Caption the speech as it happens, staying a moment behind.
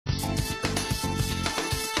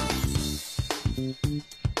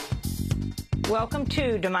Welcome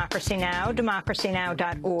to Democracy Now!,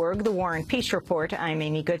 democracynow.org, the War and Peace Report. I'm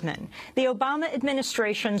Amy Goodman. The Obama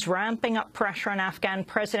administration's ramping up pressure on Afghan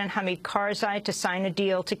President Hamid Karzai to sign a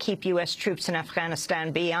deal to keep U.S. troops in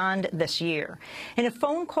Afghanistan beyond this year. In a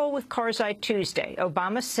phone call with Karzai Tuesday,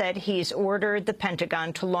 Obama said he's ordered the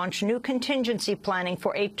Pentagon to launch new contingency planning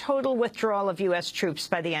for a total withdrawal of U.S. troops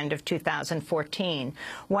by the end of 2014.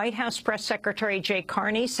 White House Press Secretary Jay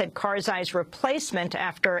Carney said Karzai's replacement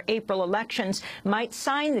after April elections might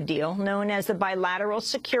sign the deal known as the Bilateral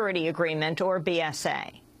Security Agreement, or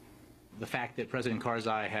BSA. The fact that President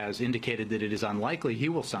Karzai has indicated that it is unlikely he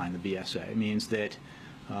will sign the BSA means that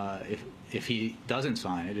if he doesn't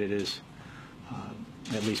sign it, it is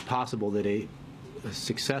at least possible that a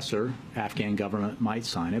successor Afghan government might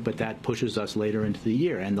sign it, but that pushes us later into the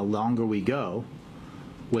year. And the longer we go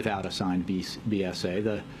without a signed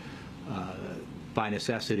BSA, by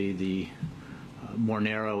necessity, the more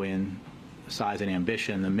narrow in size and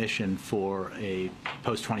ambition the mission for a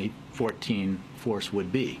post-2014 force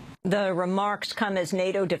would be. The remarks come as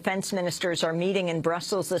NATO defense ministers are meeting in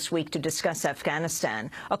Brussels this week to discuss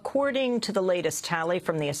Afghanistan. According to the latest tally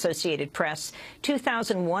from the Associated Press,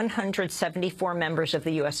 2,174 members of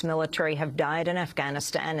the U.S. military have died in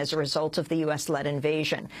Afghanistan as a result of the U.S.-led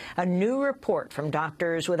invasion. A new report from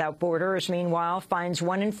Doctors Without Borders, meanwhile, finds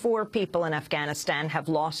 1 in 4 people in Afghanistan have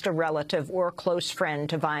lost a relative or close friend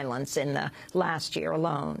to violence in the last year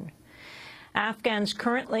alone. Afghans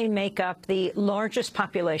currently make up the largest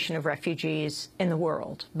population of refugees in the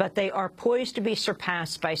world, but they are poised to be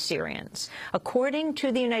surpassed by Syrians. According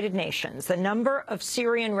to the United Nations, the number of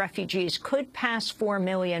Syrian refugees could pass 4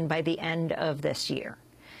 million by the end of this year.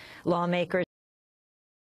 Lawmakers